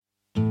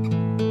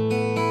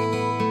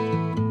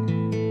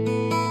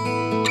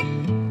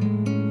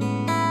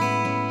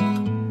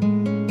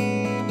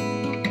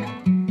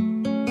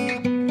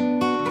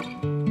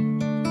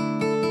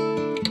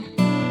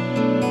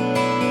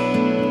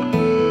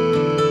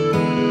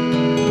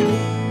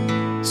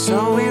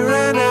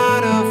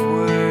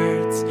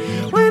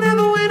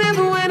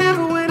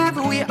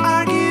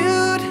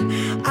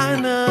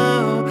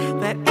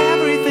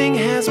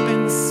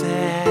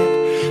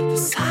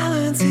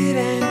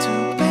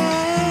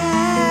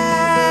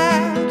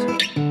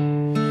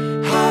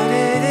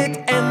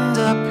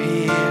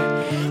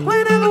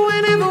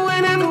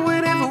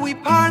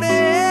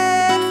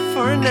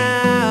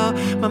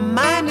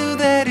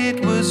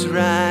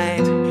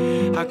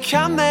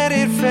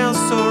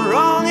we're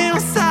wrong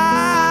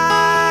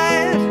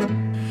inside.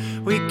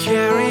 We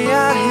carry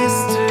our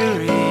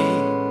history,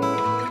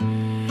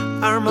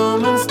 our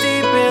moments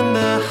deep in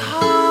the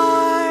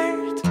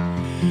heart.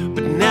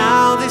 But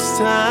now this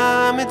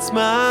time it's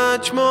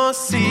much more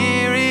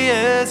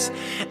serious,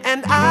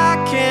 and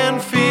I can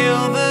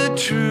feel the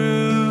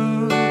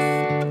truth.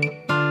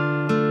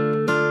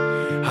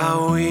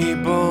 How we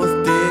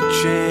both did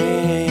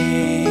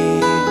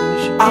change.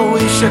 I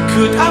wish I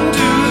could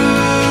undo.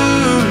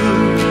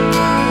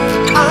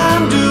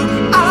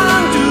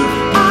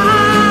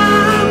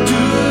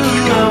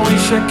 I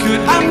wish I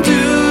could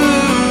undo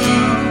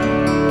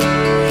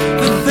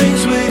the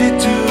things we did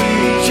to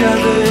each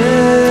other.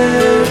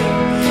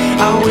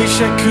 I wish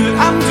I could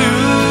undo.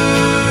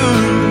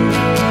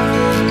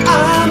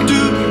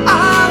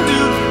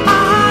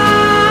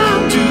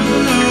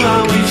 I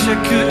wish I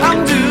could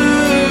undo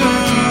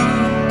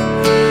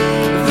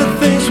the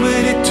things we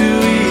did to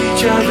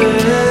each other.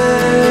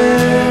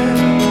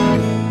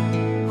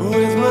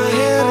 With my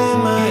head in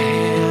my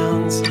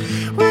hands,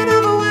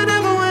 whenever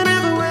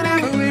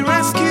we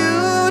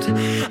rescued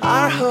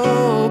our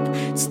hope,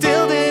 it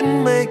still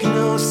didn't make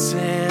no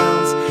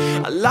sense.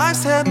 Our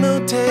lives had no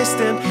taste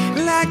and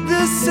lacked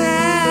the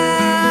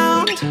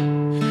sound.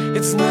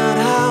 It's not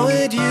how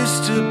it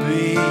used to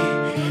be.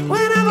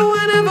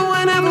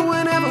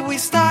 Whenever we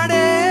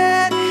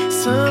started,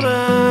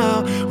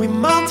 somehow we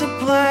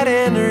multiplied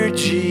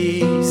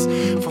energies.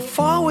 For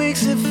 4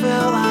 weeks it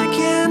felt like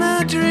in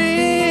a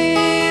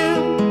dream.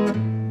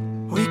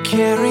 We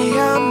carry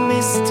our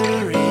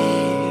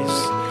mysteries,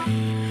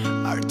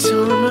 our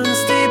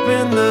torments deep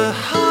in the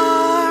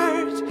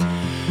heart.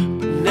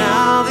 But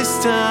now this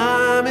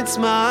time it's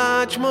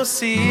much more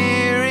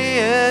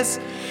serious,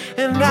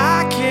 and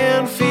I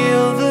can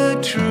feel the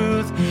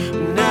truth.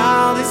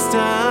 Now this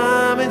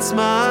time it's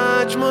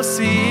much more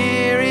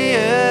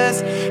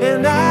serious,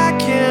 and I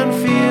can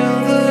feel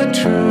the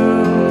truth.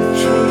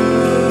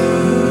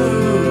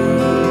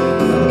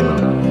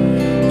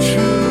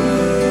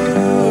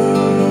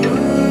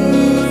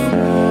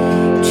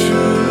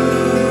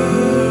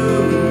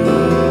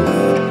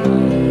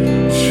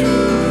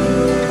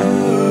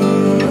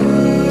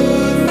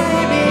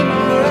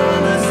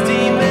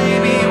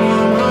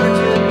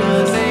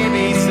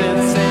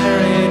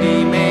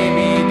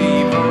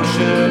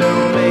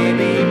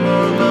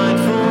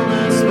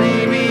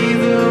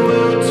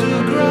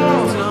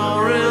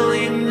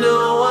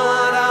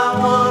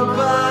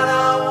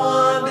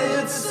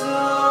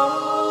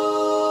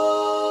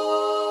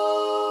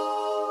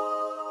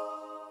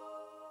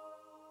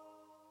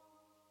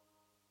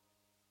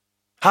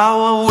 How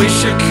I wish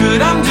I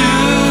could undo.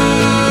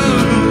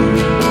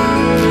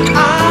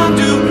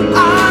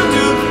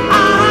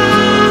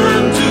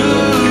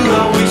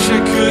 I wish I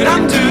could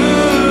undo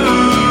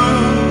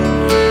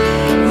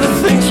the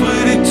things we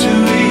did to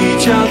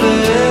each other.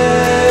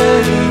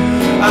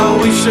 I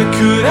wish I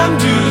could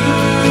undo.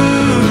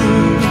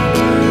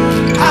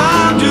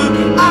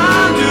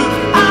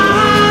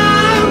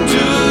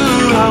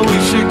 I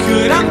wish I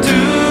could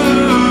undo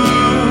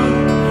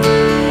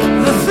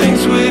the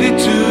things we did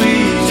to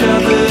each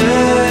other.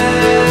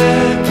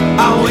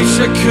 I wish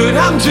I could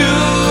undo.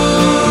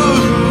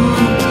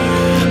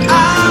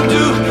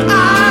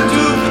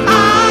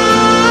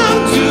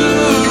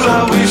 I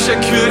wish I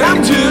could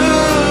undo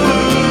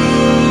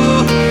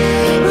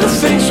the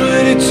things we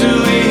did to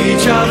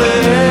each other.